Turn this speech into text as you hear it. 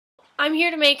I'm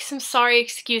here to make some sorry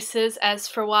excuses as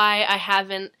for why I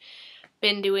haven't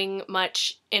been doing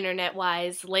much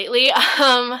internet-wise lately.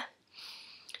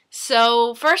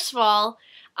 So first of all,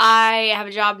 I have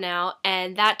a job now,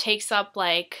 and that takes up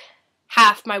like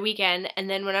half my weekend, and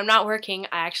then when I'm not working,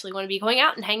 I actually want to be going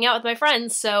out and hanging out with my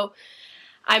friends, so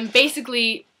I'm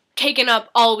basically taken up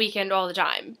all weekend all the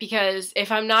time, because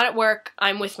if I'm not at work,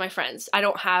 I'm with my friends. I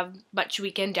don't have much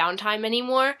weekend downtime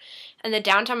anymore, and the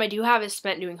downtime I do have is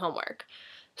spent doing homework.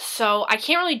 So I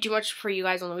can't really do much for you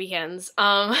guys on the weekends.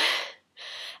 And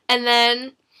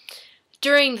then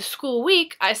during the school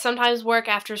week, I sometimes work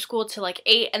after school till like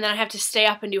 8, and then I have to stay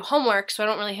up and do homework, so I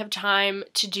don't really have time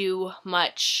to do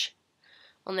much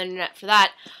on the internet for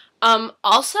that.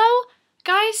 Also,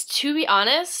 guys, to be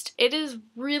honest, it is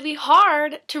really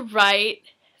hard to write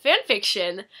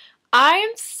fanfiction. I'm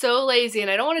so lazy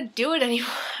and I don't want to do it anymore.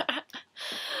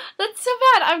 That's so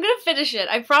bad. I'm gonna finish it.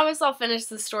 I promise I'll finish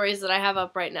the stories that I have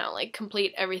up right now, like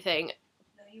complete everything.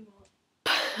 No, you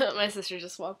won't. My sister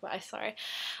just walked by, sorry.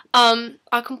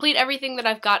 I'll complete everything that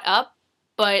I've got up,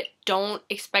 but don't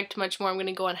expect much more. I'm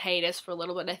gonna go on hiatus for a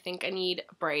little bit. I think I need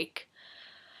a break.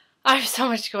 I have so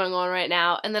much going on right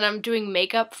now, and then I'm doing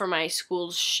makeup for my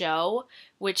school's show,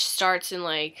 which starts in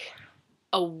like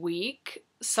a week,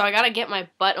 so I gotta get my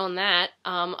butt on that,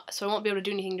 so I won't be able to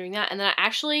do anything during that. And then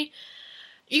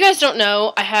you guys don't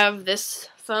know, I have this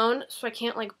phone, so I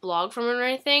can't like blog from it or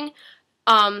anything.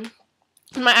 My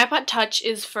iPod Touch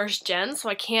is first gen, so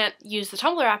I can't use the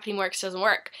Tumblr app anymore because it doesn't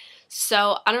work.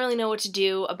 So I don't really know what to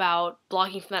do about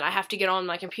blogging from that. I have to get on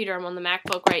my computer. I'm on the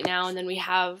MacBook right now, and then we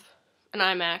have an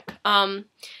iMac.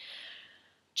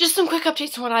 Just some quick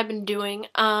updates on what I've been doing.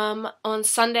 On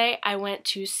Sunday, I went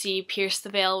to see Pierce the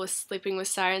Veil with Sleeping with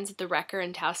Sirens at the Wrecker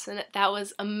in Towson. That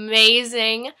was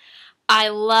amazing. I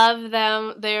love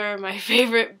them. They're my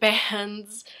favorite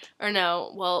bands. Or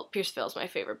no, well, Pierce the Veil is my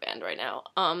favorite band right now.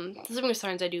 Sleeping with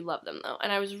Sirens, I do love them though, and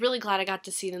I was really glad I got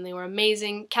to see them. They were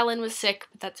amazing. Kellen was sick,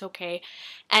 but that's okay.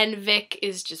 And Vic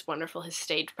is just wonderful. His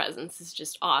stage presence is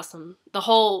just awesome.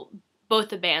 Both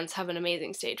the bands have an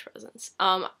amazing stage presence.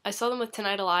 I saw them with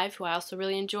Tonight Alive, who I also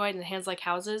really enjoyed, and the Hands Like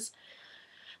Houses.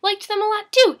 Liked them a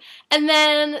lot too. And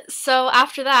then, so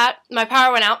after that, my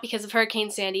power went out because of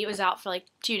Hurricane Sandy. It was out for like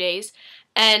 2 days.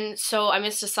 And so I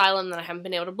missed Asylum that I haven't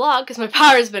been able to blog because my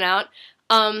power's been out.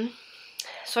 So I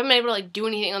haven't been able to like do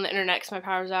anything on the internet because my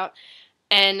power's out.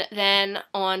 And then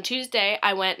on Tuesday,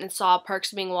 I went and saw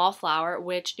Perks of Being a Wallflower,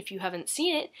 which if you haven't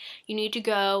seen it, you need to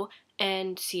go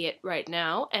and see it right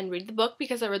now and read the book,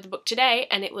 because I read the book today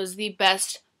and it was the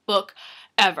best book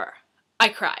ever. I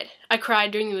cried. I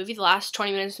cried during the movie. The last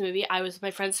 20 minutes of the movie, I was with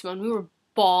my friend Simone. We were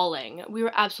bawling. We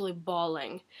were absolutely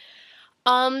bawling.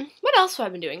 What else have I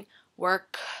been doing?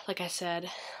 Work, like I said,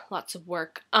 lots of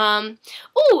work.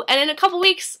 Ooh, and in a couple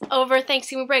weeks, over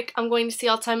Thanksgiving break, I'm going to see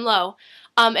All Time Low.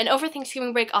 And over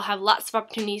Thanksgiving break, I'll have lots of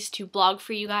opportunities to blog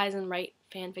for you guys and write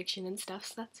fan fiction and stuff,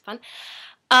 so that's fun.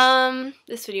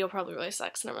 This video probably really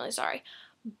sucks, and I'm really sorry.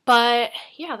 But,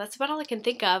 yeah, that's about all I can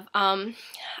think of. I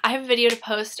have a video to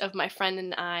post of my friend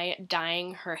and I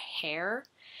dyeing her hair,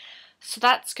 so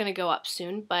that's gonna go up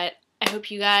soon, but I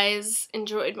hope you guys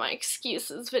enjoyed my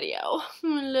excuses video.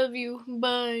 I love you.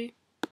 Bye.